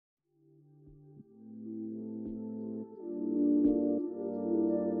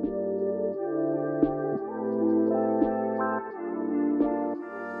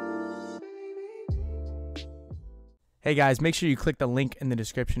Hey guys, make sure you click the link in the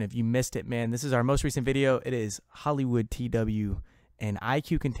description if you missed it, man. This is our most recent video. It is Hollywood TW and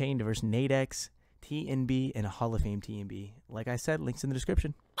IQ Contained versus Nadex, TNB, and Hall of Fame TNB. Like I said, links in the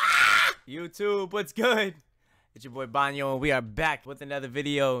description. YouTube, what's good? It's your boy Banyo, and we are back with another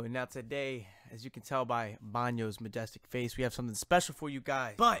video. Now today, as you can tell by Banyo's majestic face, we have something special for you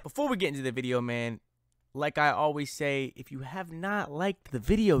guys. But before we get into the video, man, like I always say, if you have not liked the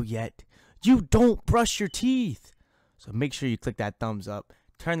video yet, you don't brush your teeth. So make sure you click that thumbs up,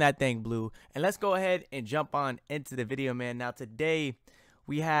 turn that thing blue, and let's go ahead and jump on into the video, man. Now today,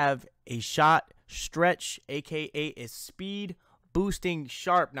 we have a shot stretch, aka a speed boosting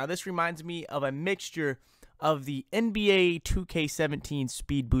sharp. Now this reminds me of a mixture of the NBA 2K17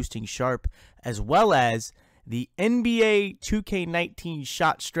 speed boosting sharp, as well as the NBA 2K19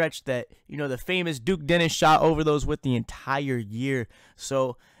 shot stretch that, you know, the famous Duke Dennis shot over those with the entire year.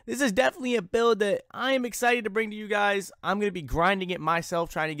 So this is definitely a build that I am excited to bring to you guys. I'm going to be grinding it myself,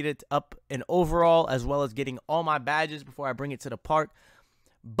 trying to get it up in overall, as well as getting all my badges before I bring it to the park.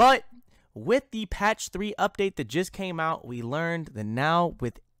 But with the patch 3 update that just came out, we learned that now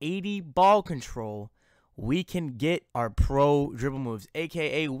with 80 ball control, we can get our pro dribble moves,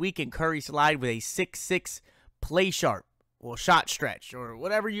 aka we can curry slide with a 6'6" play sharp, or shot stretch, or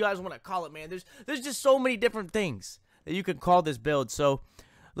whatever you guys want to call it, man. There's just so many different things that you can call this build. So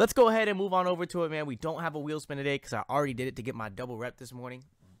let's go ahead and move on over to it, man. We don't have a wheel spin today because I already did it to get my double rep this morning,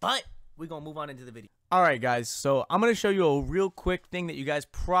 but we're gonna move on into the video. All right, guys, so I'm gonna show you a real quick thing that you guys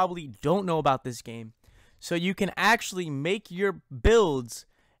probably don't know about this game. So you can actually make your builds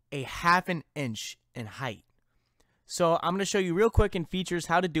a ½ an inch in height. So I'm going to show you real quick in features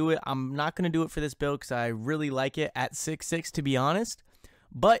how to do it. I'm not going to do it for this build because I really like it at 6'6", to be honest.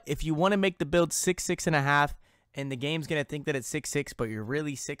 But if you want to make the build 6'6.5", and the game's going to think that it's 6'6", but you're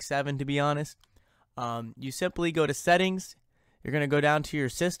really 6'7", to be honest, you simply go to settings. You're going to go down to your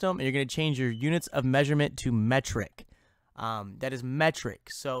system, and you're going to change your units of measurement to metric. That is metric.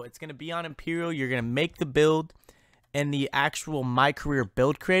 So it's going to be on Imperial. You're going to make the build in the actual My Career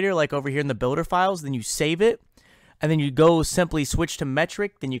build creator, like over here in the builder files. Then you save it, and then you go simply switch to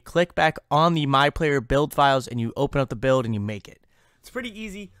metric. Then you click back on the My Player build files, and you open up the build and you make it. It's pretty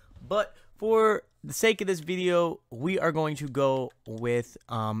easy, but for the sake of this video, we are going to go with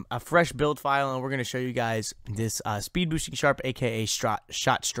a fresh build file, and we're going to show you guys this speed boosting sharp, aka shot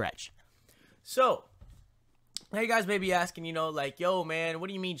stretch. So now you guys may be asking, you know, like, yo man, what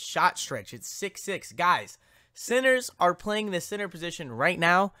do you mean shot stretch? It's 6'6", guys. Centers are playing the center position right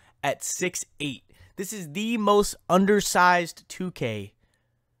now at 6'8". This is the most undersized 2K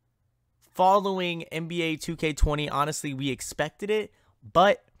following NBA 2K20. Honestly, we expected it,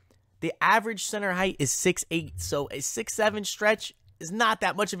 but the average center height is 6'8". So a 6'7" stretch is not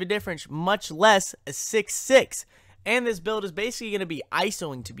that much of a difference, much less a 6'6". And this build is basically going to be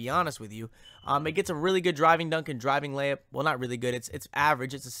ISOing, to be honest with you. It gets a really good driving dunk and driving layup. Well, not really good. It's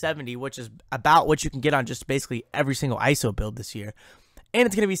average. It's a 70, which is about what you can get on just basically every single ISO build this year. And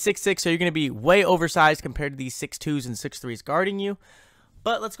it's going to be 6'6", so you're going to be way oversized compared to these 6'2s and 6'3s guarding you.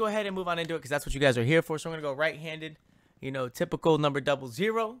 But let's go ahead and move on into it because that's what you guys are here for. So I'm going to go right-handed, you know, typical number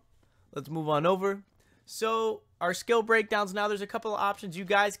 00. Let's move on over. So our skill breakdowns, now there's a couple of options. You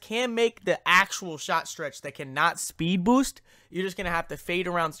guys can make the actual shot stretch that cannot speed boost. You're just going to have to fade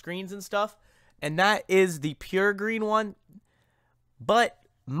around screens and stuff. And that is the pure green one. But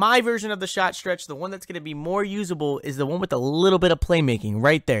my version of the shot stretch, the one that's going to be more usable, is the one with a little bit of playmaking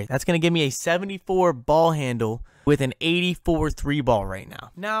right there. That's going to give me a 74 ball handle with an 84 3 ball right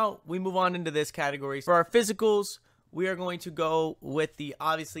now. Now we move on into this category. For our physicals, we are going to go with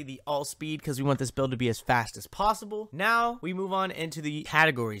obviously the all speed because we want this build to be as fast as possible. Now we move on into the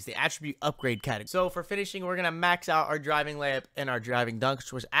categories, the attribute upgrade category. So for finishing, we're going to max out our driving layup and our driving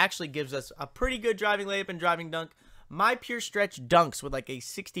dunks, which actually gives us a pretty good driving layup and driving dunk. My pure stretch dunks with like a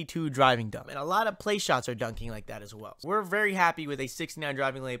 62 driving dunk, and a lot of play shots are dunking like that as well. So we're very happy with a 69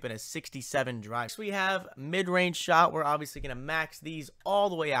 driving layup and a 67 drive. Next we have mid-range shot. We're obviously going to max these all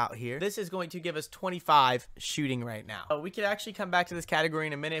the way out here. This is going to give us 25 shooting right now. We could actually come back to this category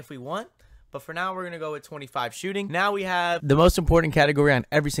in a minute if we want, but for now we're going to go with 25 shooting. Now we have the most important category on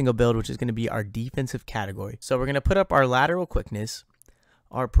every single build, which is going to be our defensive category. So we're going to put up our lateral quickness,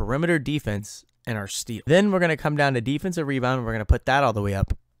 our perimeter defense, and our steal. Then we're going to come down to defensive rebound, and we're going to put that all the way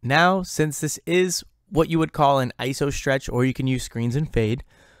up. Now, since this is what you would call an ISO stretch, or you can use screens and fade,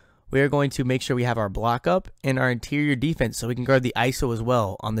 we are going to make sure we have our block up and our interior defense so we can guard the ISO as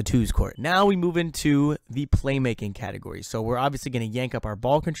well on the twos court. Now we move into the playmaking category. So we're obviously going to yank up our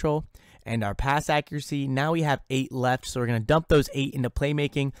ball control and our pass accuracy. Now we have 8 left, so we're going to dump those 8 into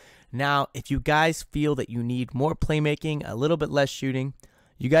playmaking. Now, if you guys feel that you need more playmaking, a little bit less shooting,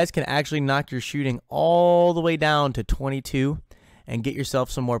 you guys can actually knock your shooting all the way down to 22 and get yourself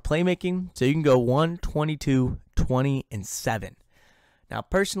some more playmaking. So you can go 1, 22, 20, and 7. Now,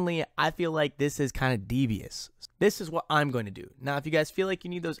 personally, I feel like this is kind of devious. This is what I'm going to do. Now, if you guys feel like you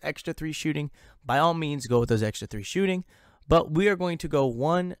need those extra 3 shooting, by all means, go with those extra 3 shooting. But we are going to go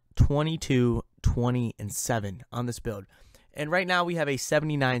 1, 22, 20, and 7 on this build. And right now we have a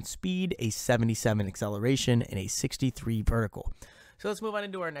 79 speed, a 77 acceleration, and a 63 vertical. So let's move on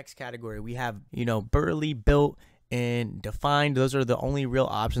into our next category. We have, burly, built, and defined. Those are the only real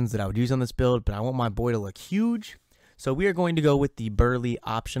options that I would use on this build, but I want my boy to look huge. So we are going to go with the burly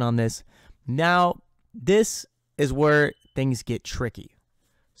option on this. Now, this is where things get tricky.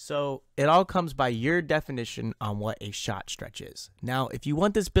 So it all comes by your definition on what a shot stretch is. Now, if you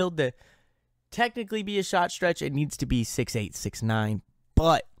want this build to technically be a shot stretch, it needs to be 6'8", 6'9".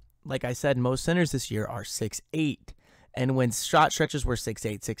 But like I said, most centers this year are 6'8". And when shot stretches were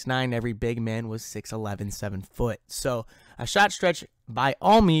 6'8", 6'9", every big man was 6'11", 7 foot. So a shot stretch, by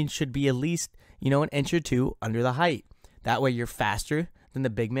all means, should be at least, an inch or 2 under the height. That way you're faster than the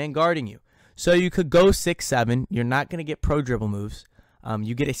big man guarding you. So you could go 6'7". You're not going to get pro dribble moves.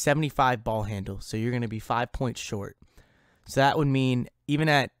 You get a 75 ball handle, so you're going to be 5 points short. So that would mean even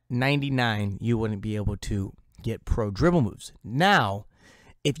at 99, you wouldn't be able to get pro dribble moves. Now,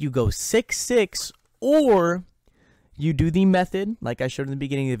 if you go 6'6", or you do the method, like I showed in the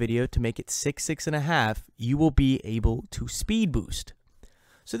beginning of the video, to make it 6'6.5", you will be able to speed boost.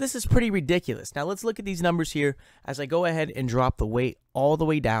 So this is pretty ridiculous. Now let's look at these numbers here as I go ahead and drop the weight all the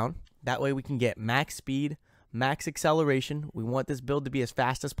way down. That way we can get max speed, max acceleration. We want this build to be as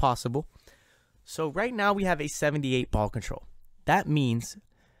fast as possible. So right now we have a 78 ball control. That means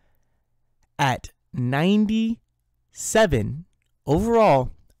at 97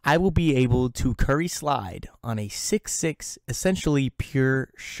 overall, I will be able to curry slide on a 6'6", essentially pure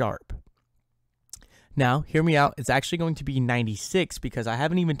sharp. Now, hear me out. It's actually going to be 96 because I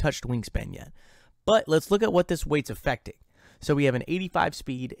haven't even touched wingspan yet. But let's look at what this weight's affecting. So we have an 85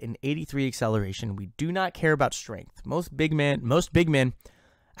 speed and 83 acceleration. We do not care about strength. Most big men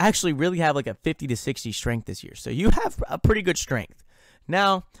actually really have like a 50 to 60 strength this year. So you have a pretty good strength.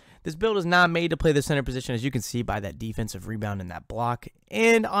 Now, this build is not made to play the center position, as you can see by that defensive rebound and that block.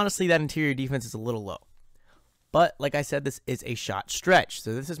 And honestly, that interior defense is a little low. But like I said, this is a shot stretch.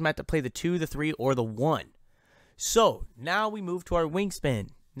 So this is meant to play the 2, the 3, or the 1. So now we move to our wingspan.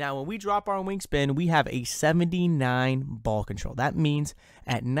 Now, when we drop our wingspan, we have a 79 ball control. That means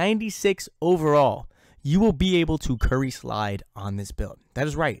at 96 overall, you will be able to curry slide on this build. That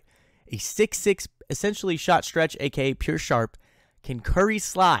is right. A 6'6", essentially shot stretch, aka pure sharp, can curry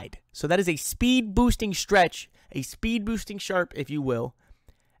slide. So that is a speed boosting stretch, a speed boosting sharp, if you will,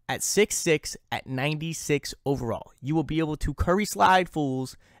 at 6'6", at 96 overall. You will be able to curry slide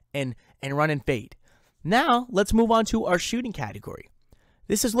fools and run and fade. Now, let's move on to our shooting category.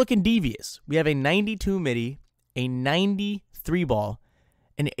 This is looking devious. We have a 92 midi, a 93 ball,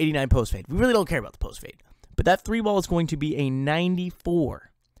 and an 89 post fade. We really don't care about the post fade. But that 3 ball is going to be a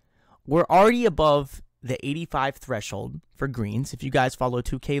 94. We're already above the 85 threshold for greens. If you guys follow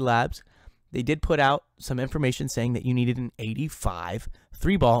 2K Labs, they did put out some information saying that you needed an 85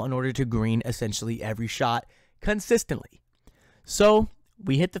 3 ball in order to green essentially every shot consistently. So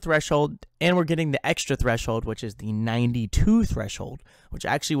we hit the threshold, and we're getting the extra threshold, which is the 92 threshold, which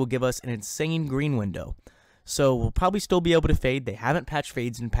actually will give us an insane green window. So we'll probably still be able to fade. They haven't patched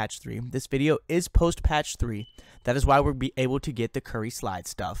fades in patch 3. This video is post patch 3. That is why we'll be able to get the curry slide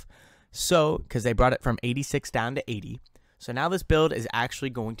stuff. So, because they brought it from 86 down to 80. So now this build is actually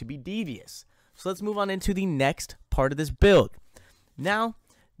going to be devious. So let's move on into the next part of this build. Now,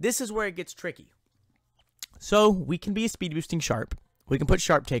 this is where it gets tricky. So we can be a speed boosting sharp. We can put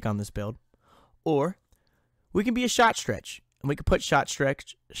sharp take on this build. Or we can be a shot stretch, and we can put shot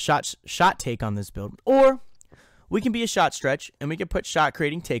take on this build. Or we can be a shot stretch, and we can put shot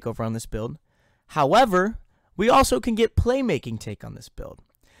creating takeover on this build. However, we also can get playmaking take on this build.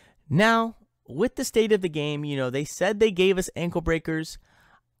 Now, with the state of the game, they said they gave us ankle breakers.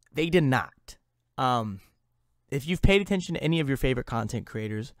 They did not. If you've paid attention to any of your favorite content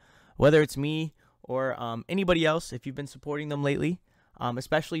creators, whether it's me or anybody else, if you've been supporting them lately,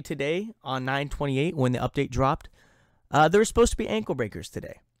 especially today on 9/28 when the update dropped, there were supposed to be ankle breakers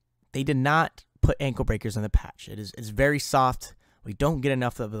today. They did not put ankle breakers on the patch. It's very soft. We don't get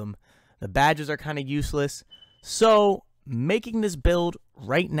enough of them. The badges are kind of useless. So making this build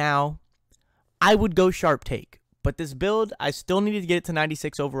right now, I would go sharp take. But this build, I still needed to get it to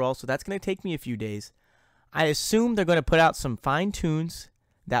 96 overall, so that's going to take me a few days. I assume they're going to put out some fine tunes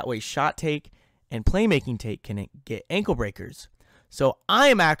That way shot take and playmaking take can get ankle breakers. So I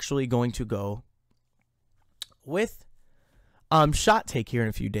am actually going to go with shot take here in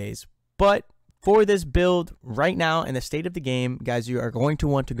a few days. But for this build right now in the state of the game, guys, you are going to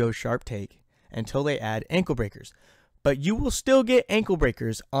want to go sharp take until they add ankle breakers. But you will still get ankle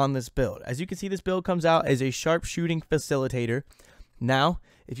breakers on this build. As you can see, this build comes out as a sharp shooting facilitator. Now,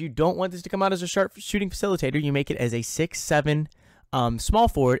 if you don't want this to come out as a sharp shooting facilitator, you make it as a 6'7" small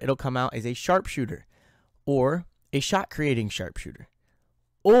forward. It'll come out as a sharpshooter or a shot creating sharpshooter.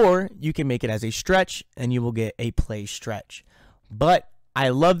 Or you can make it as a stretch and you will get a play stretch. But I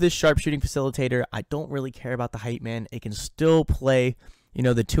love this sharp shooting facilitator. I don't really care about the height, man. It can still play, you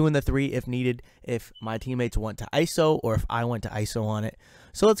know, the 2 and the 3 if needed, if my teammates want to ISO or if I want to ISO on it.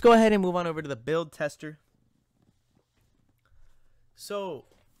 So let's go ahead and move on over to the build tester. So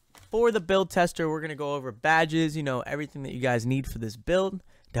for the build tester, we're going to go over badges, you know, everything that you guys need for this build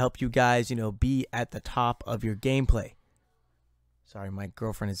to help you guys, you know, be at the top of your gameplay. Sorry, my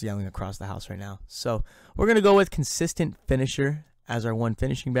girlfriend is yelling across the house right now. So we're going to go with consistent finisher as our one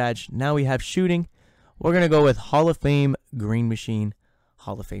finishing badge. Now we have shooting. We're going to go with Hall of Fame Green Machine,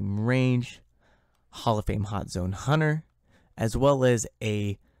 Hall of Fame Range, Hall of Fame Hot Zone Hunter, as well as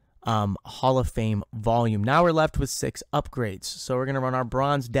a Hall of Fame Volume. Now we're left with 6 upgrades. So we're going to run our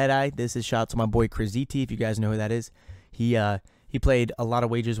Bronze Deadeye. This is shout out to my boy Criziti, if you guys know who that is. He played a lot of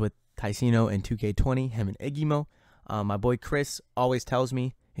wagers with Ticino in 2K20, him and Igimo. My boy Chris always tells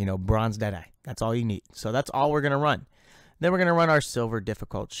me, you know, Bronze Deadeye. That's all you need. So that's all we're going to run. Then we're going to run our silver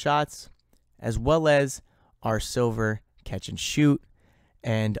difficult shots, as well as our silver catch and shoot,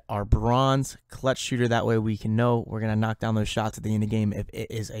 and our bronze clutch shooter. That way we can know we're going to knock down those shots at the end of the game if it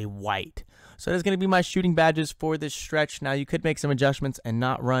is a white. So that's going to be my shooting badges for this stretch. Now you could make some adjustments and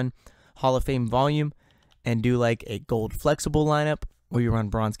not run Hall of Fame Volume and do like a gold flexible lineup where you run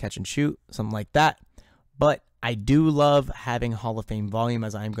bronze catch and shoot, something like that. But I do love having Hall of Fame Volume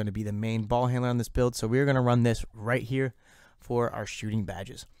as I'm going to be the main ball handler on this build. So we're going to run this right here for our shooting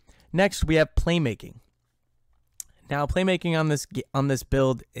badges. Next, we have playmaking. Now, playmaking on this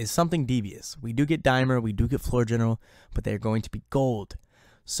build is something devious. We do get Dimer, we do get Floor General, but they're going to be gold.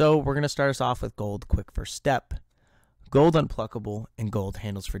 So we're going to start us off with gold quick first step, gold unpluckable, and gold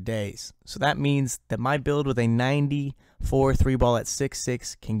handles for days. So that means that my build with a 94 3-ball at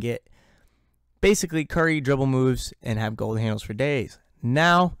 6'6" can get basically Curry dribble moves and have gold handles for days.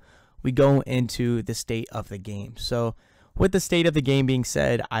 Now we go into the state of the game. So with the state of the game being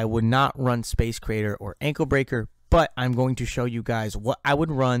said, I would not run Space Creator or Ankle Breaker, but I'm going to show you guys what I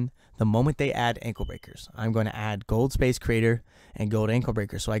would run the moment they add Ankle Breakers. I'm going to add Gold Space Creator and Gold Ankle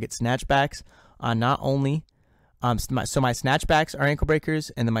Breaker, so I get snatchbacks on not only, so my snatchbacks are Ankle Breakers,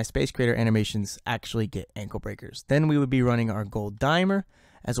 and then my Space Creator animations actually get Ankle Breakers. Then we would be running our Gold Dimer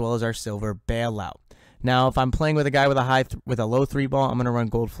as well as our Silver Bailout. Now, if I'm playing with a guy with a low 3-ball, I'm going to run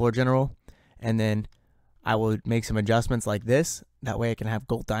Gold Floor General, and then I will make some adjustments like this. That way I can have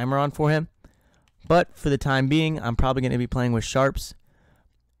Gold Dimer on for him. But for the time being, I'm probably going to be playing with sharps,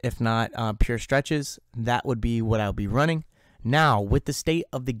 if not pure stretches. That would be what I'll be running. Now, with the state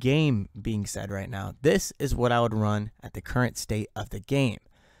of the game being said right now, this is what I would run at the current state of the game.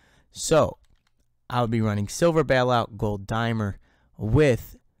 So, I would be running Silver Bailout, Gold Dimer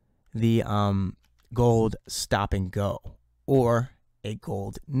with the Gold Stop and Go or a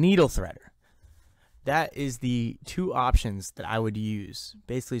Gold Needle Threader. That is the 2 options that I would use,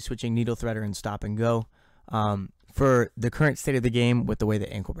 basically switching Needle Threader and Stop and Go for the current state of the game with the way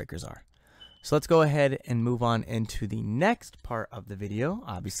the Ankle Breakers are. So let's go ahead and move on into the next part of the video,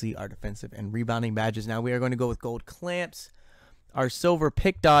 obviously our defensive and rebounding badges. Now we are going to go with Gold Clamps, our Silver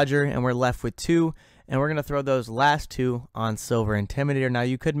Pick Dodger, and we're left with 2, and we're going to throw those last 2 on Silver Intimidator. Now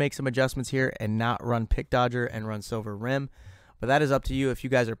you could make some adjustments here and not run Pick Dodger and run Silver Rim, but that is up to you. If you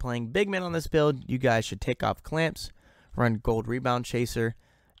guys are playing big men on this build, you guys should take off Clamps, run Gold Rebound Chaser,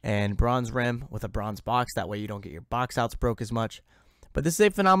 and Bronze Rim with a Bronze Box. That way you don't get your box outs broke as much. But this is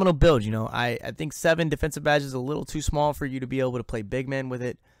a phenomenal build. You know, I think 7 defensive badges is a little too small for you to be able to play big men with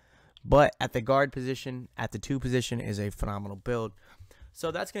it. But at the guard position, at the 2 position is a phenomenal build.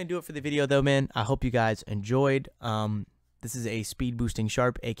 So that's going to do it for the video, though, man. I hope you guys enjoyed. This is a speed boosting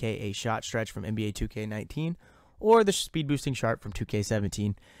sharp, aka shot stretch from NBA 2K19. Or the speed boosting sharp from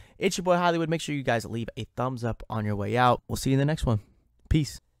 2K17. It's your boy Hollywood. Make sure you guys leave a thumbs up on your way out. We'll see you in the next one.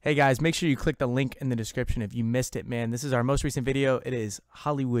 Peace. Hey guys, make sure you click the link in the description if you missed it, man. This is our most recent video. It is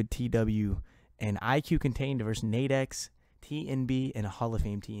Hollywood TW and IQ Contained versus Nadex, TNB, and a Hall of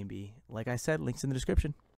Fame TNB. Like I said, links in the description.